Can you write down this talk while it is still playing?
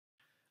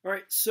All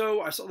right,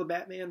 so I saw the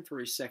Batman for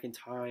a second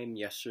time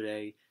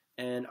yesterday,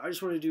 and I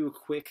just want to do a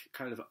quick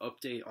kind of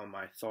update on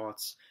my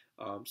thoughts.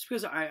 Just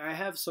because I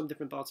have some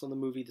different thoughts on the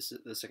movie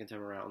the second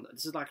time around.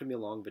 This is not going to be a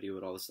long video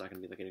at all. This is not going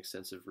to be like an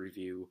extensive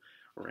review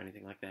or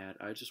anything like that.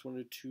 I just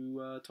wanted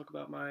to talk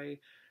about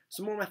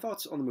some more of my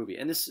thoughts on the movie,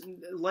 and this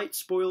light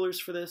spoilers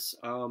for this.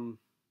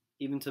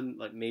 Even to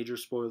like major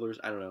spoilers,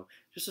 I don't know.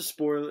 Just a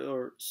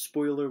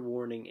spoiler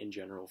warning in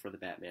general for the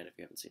Batman if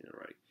you haven't seen it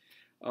already.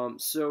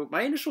 So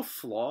my initial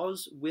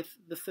flaws with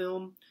the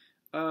film,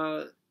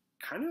 kind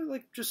of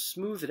like just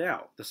smoothed it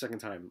out the second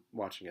time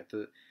watching it.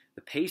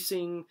 The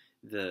pacing,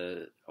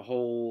 the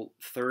whole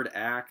third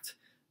act,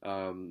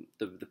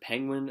 the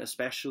Penguin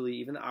especially,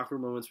 even the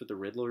awkward moments with the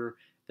Riddler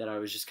that I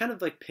was just kind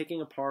of like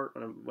picking apart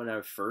when I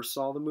first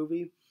saw the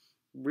movie,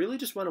 really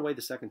just went away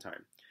the second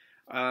time.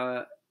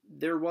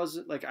 There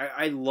wasn't like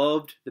I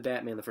loved the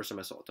Batman the first time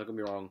I saw it. Don't get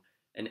me wrong.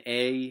 An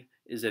A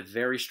is a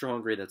very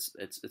strong grade. It's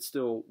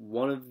still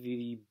one of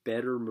the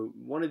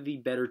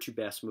better to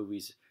best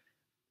movies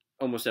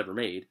almost ever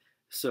made.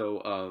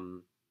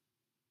 So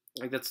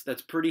like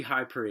that's pretty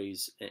high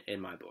praise in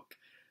my book.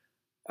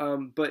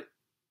 But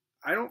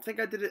I don't think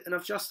I did it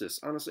enough justice,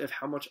 honestly, of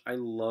how much I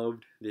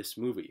loved this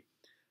movie.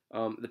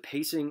 The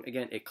pacing,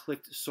 again, it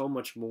clicked so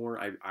much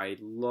more. I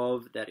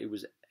love that it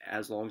was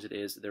as long as it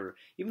is. There were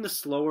even the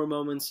slower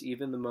moments,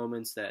 even the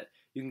moments that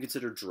you can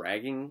consider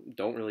dragging,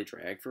 don't really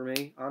drag for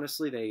me.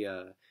 Honestly,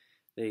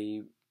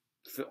 they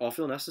all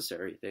feel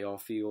necessary. They all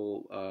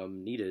feel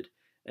needed.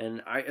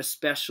 And I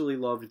especially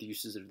loved the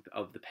uses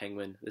of the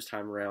Penguin this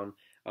time around.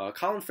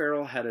 Colin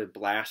Farrell had a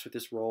blast with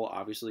this role,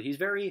 obviously. He's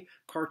very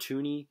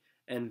cartoony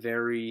and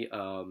very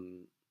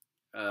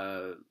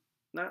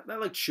not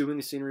like chewing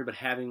the scenery, but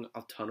having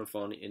a ton of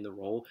fun in the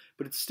role.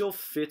 But it still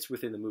fits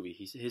within the movie.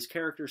 His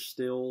character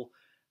still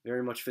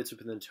very much fits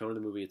within the tone of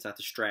the movie. It's not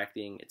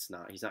distracting.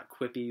 He's not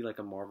quippy like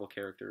a Marvel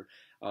character.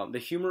 The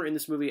humor in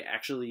this movie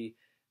actually,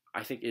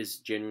 I think, is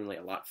genuinely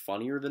a lot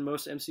funnier than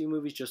most MCU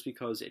movies, just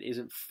because it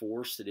isn't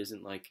forced. It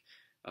isn't like,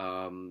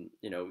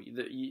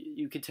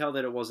 you could tell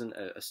that it wasn't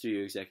a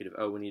studio executive.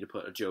 Oh, we need to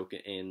put a joke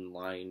in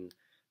line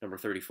number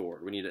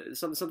 34. We need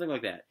something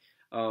like that.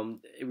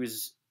 It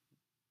was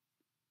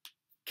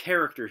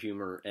character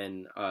humor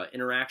and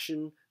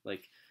interaction.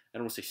 Like, I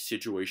don't want to say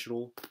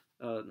situational.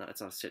 No,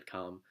 it's not a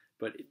sitcom,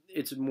 but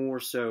it's more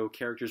so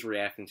characters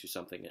reacting to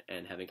something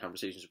and having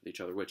conversations with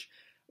each other, which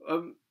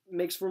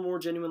makes for more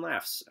genuine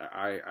laughs,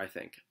 I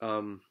think.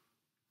 And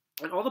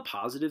all the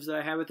positives that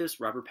I have with this,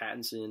 Robert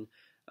Pattinson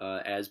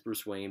as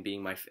Bruce Wayne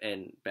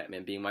and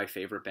Batman being my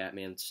favorite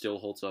Batman still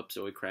holds up.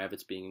 Zoe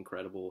Kravitz being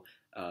incredible.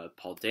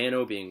 Paul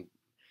Dano being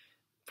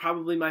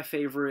probably my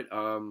favorite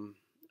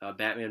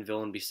Batman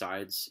villain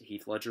besides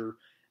Heath Ledger.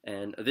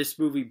 And this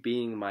movie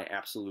being my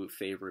absolute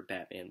favorite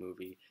Batman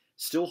movie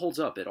still holds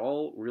up. It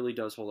all really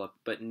does hold up.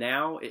 But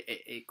now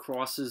it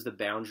crosses the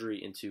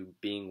boundary into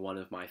being one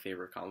of my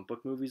favorite comic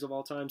book movies of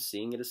all time.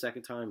 Seeing it a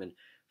second time and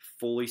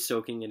fully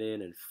soaking it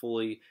in and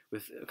fully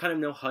with kind of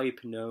no hype,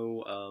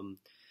 no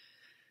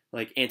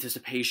like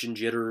anticipation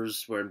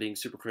jitters where I'm being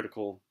super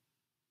critical.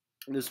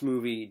 This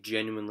movie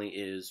genuinely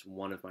is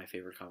one of my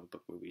favorite comic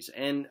book movies.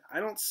 And I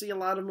don't see a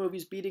lot of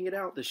movies beating it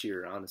out this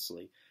year,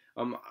 honestly.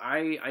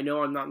 I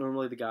know I'm not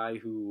normally the guy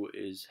who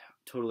is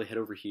totally head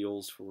over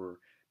heels for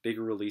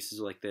bigger releases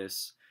like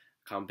this,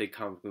 big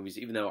comic movies,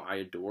 even though I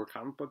adore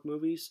comic book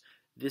movies.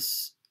 The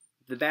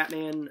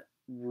Batman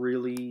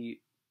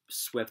really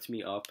swept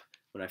me up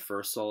when I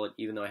first saw it,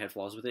 even though I had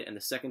flaws with it, and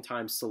the second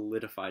time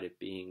solidified it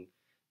being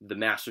the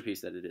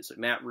masterpiece that it is. Like,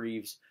 Matt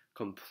Reeves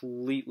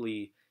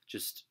completely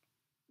just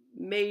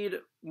made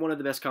one of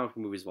the best comic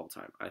book movies of all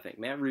time, I think.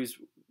 Matt Reeves,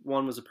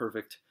 one, was a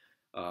perfect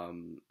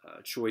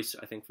choice,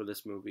 I think, for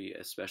this movie,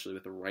 especially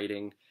with the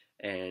writing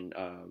and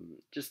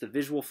just the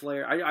visual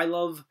flair. I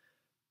love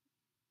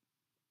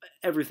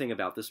everything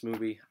about this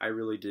movie. I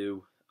really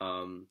do.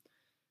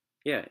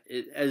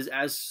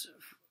 As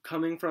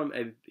coming from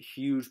a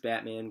huge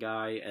Batman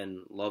guy and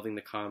loving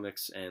the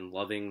comics and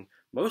loving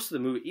most of the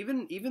movie,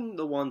 even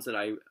the ones that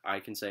I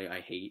can say I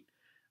hate,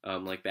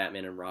 like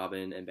Batman and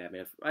Robin and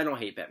Batman. I don't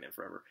hate Batman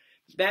Forever.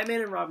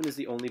 Batman and Robin is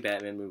the only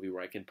Batman movie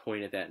where I can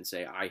point at that and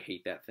say, I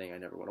hate that thing. I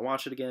never want to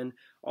watch it again.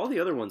 All the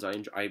other ones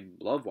I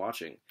love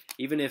watching.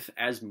 Even if,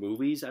 as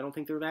movies, I don't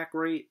think they're that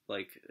great.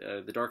 Like,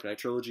 the Dark Knight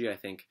trilogy, I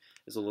think,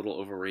 is a little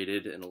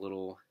overrated and a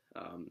little,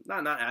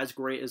 not as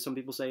great as some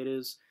people say it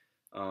is.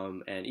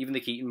 And even the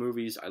Keaton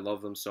movies, I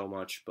love them so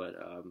much, but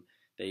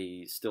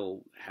they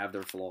still have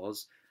their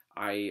flaws.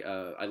 I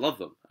love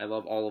them. I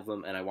love all of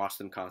them, and I watch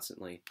them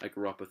constantly. I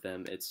grew up with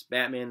them. It's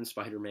Batman and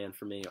Spider-Man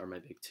for me are my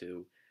big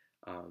two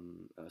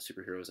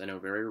superheroes. I know,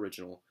 very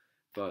original,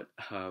 but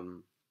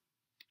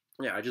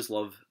yeah, I just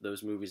love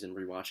those movies and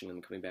rewatching them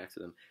and coming back to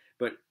them.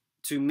 But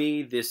to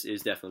me, this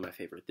is definitely my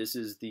favorite. This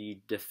is the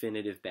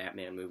definitive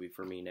Batman movie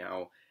for me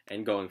now,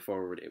 and going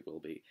forward, it will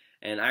be.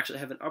 And I actually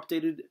have an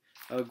updated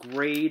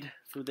grade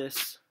for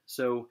this.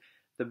 So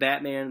the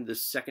Batman, the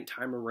second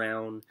time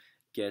around,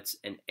 gets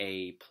an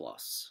A+.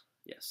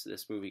 Yes,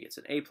 this movie gets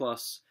an A+.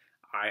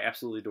 I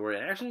absolutely adore it.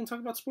 And I actually didn't talk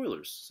about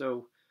spoilers,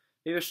 so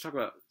Maybe I should talk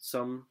about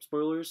some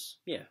spoilers.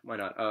 Yeah, why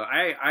not?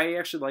 I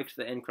actually liked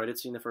the end credit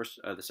scene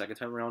the second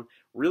time around.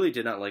 Really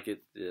did not like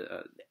it.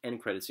 The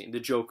end credit scene, the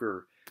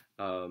Joker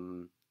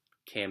um,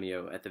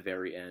 cameo at the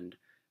very end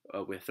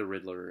with the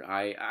Riddler.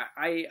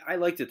 I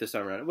liked it this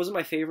time around. It wasn't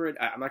my favorite.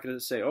 I'm not going to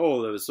say,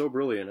 oh, that was so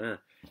brilliant,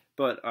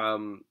 but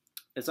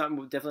it's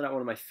not definitely not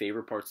one of my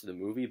favorite parts of the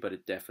movie. But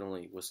it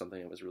definitely was something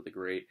that was really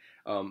great.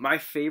 My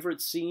favorite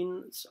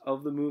scenes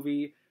of the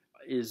movie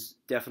is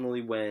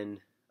definitely when.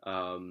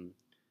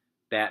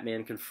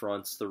 Batman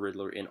confronts the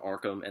Riddler in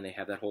Arkham, and they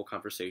have that whole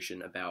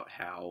conversation about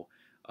how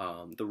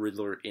the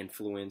Riddler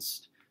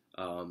influenced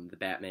the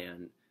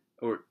Batman,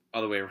 or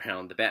other way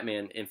around, the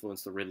Batman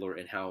influenced the Riddler,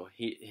 and how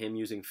him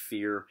using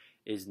fear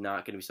is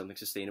not going to be something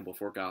sustainable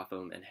for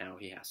Gotham, and how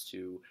he has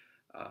to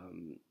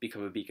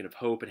become a beacon of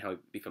hope, and how he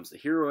becomes the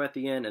hero at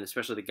the end, and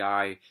especially the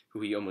guy who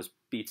he almost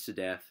beats to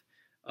death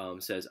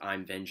says,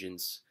 "I'm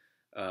vengeance."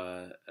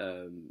 Uh,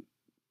 um,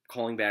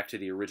 Calling back to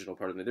the original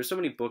part of it. There's so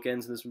many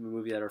bookends in this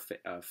movie that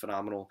are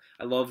phenomenal.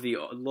 I love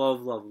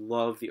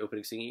love the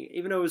opening scene.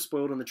 Even though it was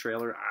spoiled in the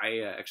trailer, I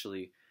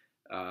actually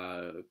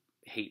uh,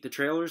 hate the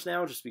trailers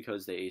now just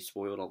because they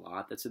spoiled a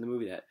lot that's in the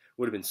movie that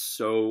would have been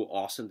so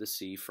awesome to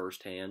see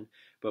firsthand.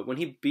 But when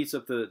he beats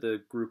up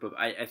the group of,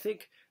 I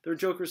think they're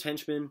Joker's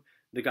henchmen,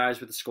 the guys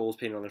with the skulls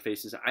painted on their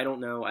faces. I don't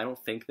know. I don't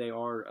think they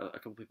are. A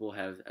couple people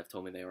have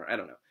told me they are. I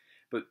don't know.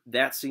 But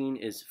that scene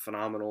is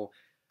phenomenal.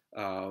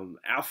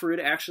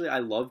 Alfred, actually, I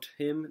loved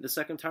him the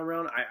second time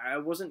around. I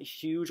wasn't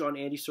huge on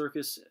Andy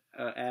Serkis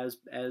as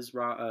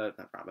not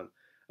Robin,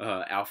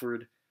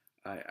 Alfred.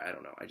 I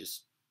don't know. I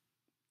just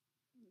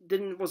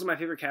wasn't my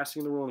favorite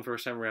casting in the world the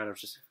first time around. I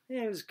was just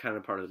it was kind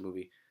of part of the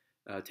movie,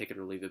 take it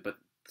or leave it. But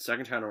the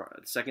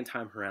second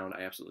time around,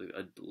 I absolutely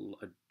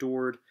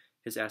adored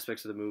his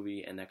aspects of the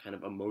movie and that kind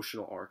of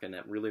emotional arc and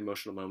that really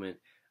emotional moment,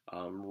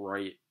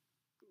 right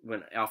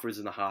when Alfred's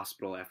in the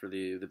hospital after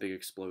the big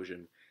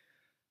explosion.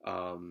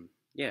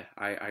 Yeah,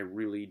 I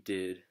really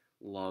did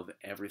love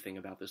everything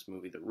about this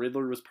movie. The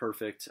Riddler was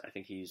perfect. I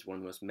think he's one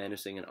of the most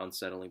menacing and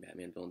unsettling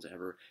Batman villains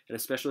ever, and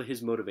especially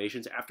his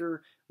motivations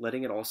after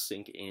letting it all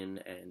sink in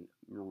and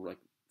like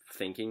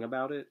thinking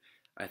about it.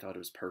 I thought it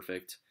was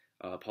perfect.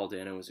 Paul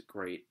Dano was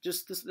great.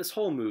 Just this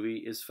whole movie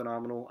is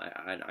phenomenal.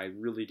 I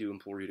really do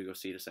implore you to go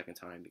see it a second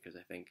time because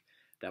I think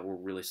that will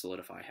really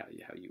solidify how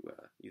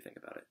you think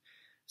about it.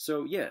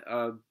 So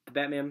yeah,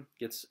 Batman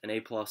gets an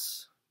A+.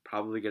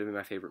 Probably going to be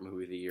my favorite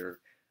movie of the year.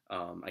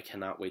 I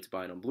cannot wait to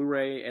buy it on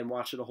Blu-ray and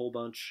watch it a whole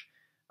bunch.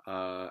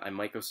 I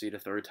might go see it a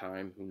third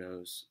time. Who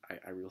knows?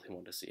 I really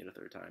want to see it a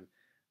third time.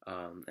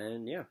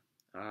 And yeah,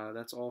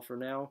 that's all for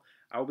now.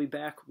 I'll be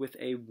back with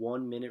a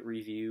 1-minute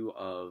review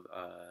of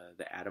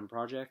the Adam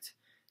Project.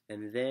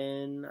 And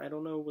then I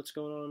don't know what's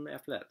going on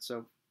after that.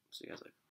 So, see you guys later.